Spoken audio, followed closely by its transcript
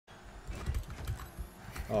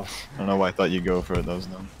Oh, I don't know why I thought you'd go for it. That was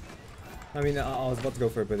dumb. I mean, I was about to go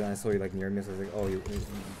for it, but then I saw you like near me, so I was like, oh, you Yeah,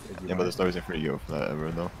 want but it? there's no reason for you to go for that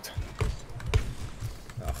ever, though.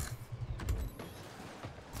 Ugh.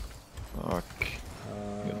 Fuck.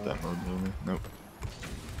 You got that mode, maybe? Nope.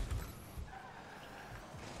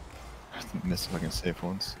 I have to miss if I can save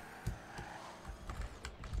once.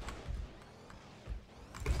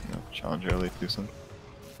 No, challenge early, do something.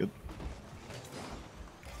 Good.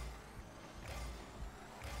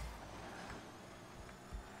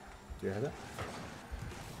 Do you have that?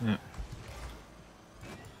 Yeah.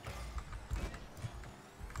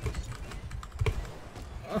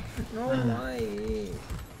 Oh, no, why?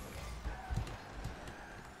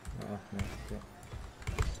 Oh, no, okay.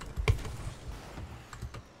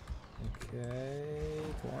 Okay,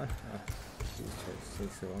 come on. Oh, jeez,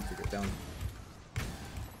 takes so long to get down.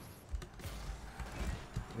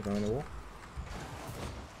 You going in the wall?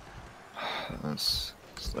 That's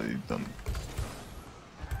slightly dumb.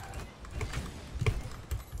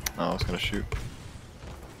 Oh, I was gonna shoot.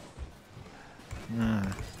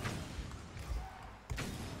 Yeah.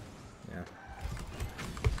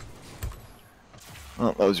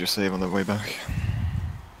 Oh, that was your save on the way back.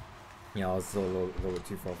 Yeah, I was still a little bit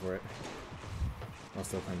too far for it. I'll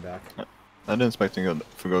still come back. I didn't expect to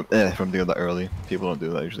go from doing that early. People don't do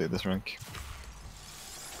that usually at this rank.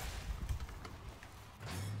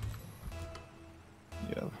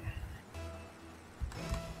 Yeah.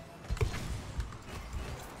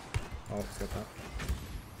 Oh, it's got that.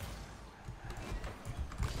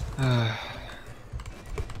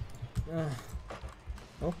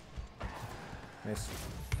 Oh, nice.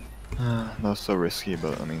 That was so risky,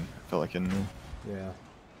 but I mean, I felt like it Yeah.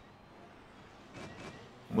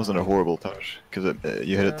 wasn't a horrible touch because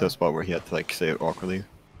you hit it to Yeah. a spot where he had to like say it awkwardly.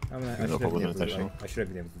 I mean, Even though it wasn't intentional. I should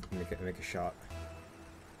have been able to make a shot.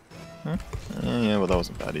 Huh? Yeah, well that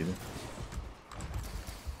wasn't bad either.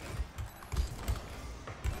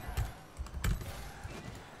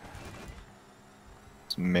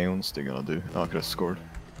 What's Mayon's still gonna do? Oh, I could have scored.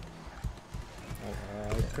 Oh,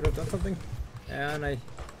 I could have done something, and I.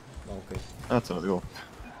 Oh, okay. That's another goal.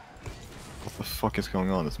 What the fuck is going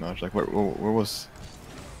on in this match? Like, where was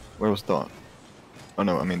Dot? Oh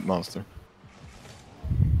no, I mean Monster.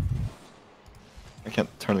 I can't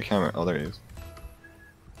turn the camera. Oh, there he is.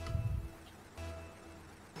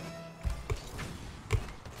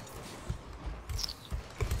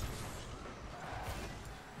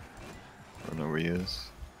 I don't know where he is.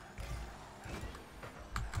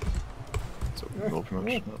 So goal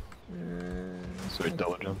promotion. So he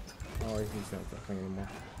double jumped. Oh, he's not that thing anymore.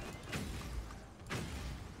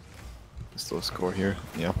 Still a score here.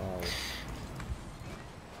 Yeah. Oh.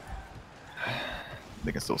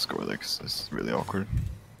 They can still score there 'cause it's really awkward.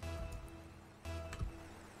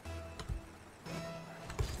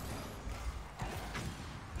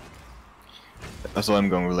 I saw him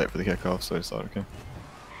going really late for the kickoff, so I just thought, okay.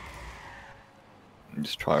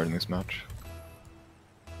 Just try hard in this match.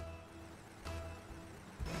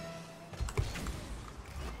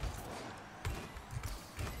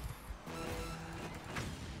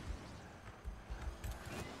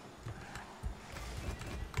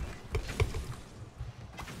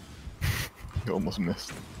 You almost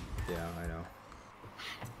missed. Yeah, I know.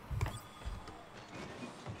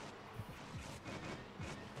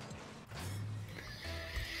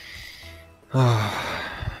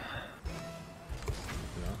 Ah.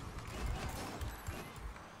 No.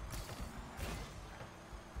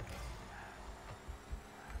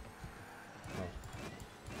 Oh.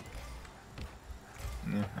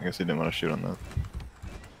 Yeah, I guess he didn't want to shoot on that.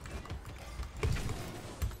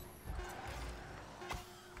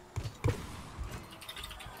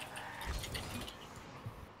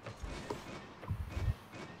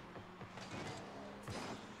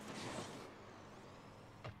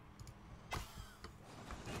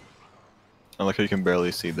 I like how you can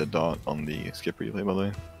barely see the dot on the skip replay, by the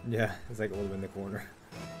way. Yeah, it's like all in the corner.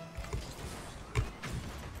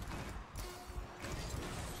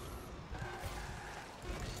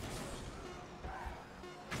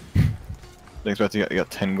 Didn't expect you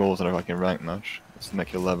got 10 goals in a fucking ranked match. Let's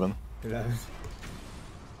make 11. Yeah.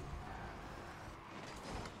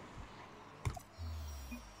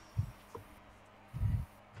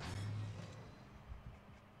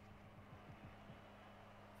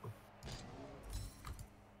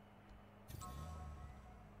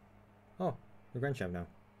 Oh, we're Grand Champ now.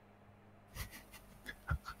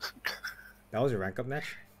 That was a rank up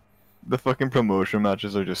match? The fucking promotion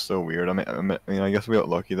matches are just so weird. I mean, I guess we got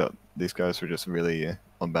lucky that these guys were just really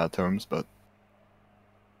on bad terms, but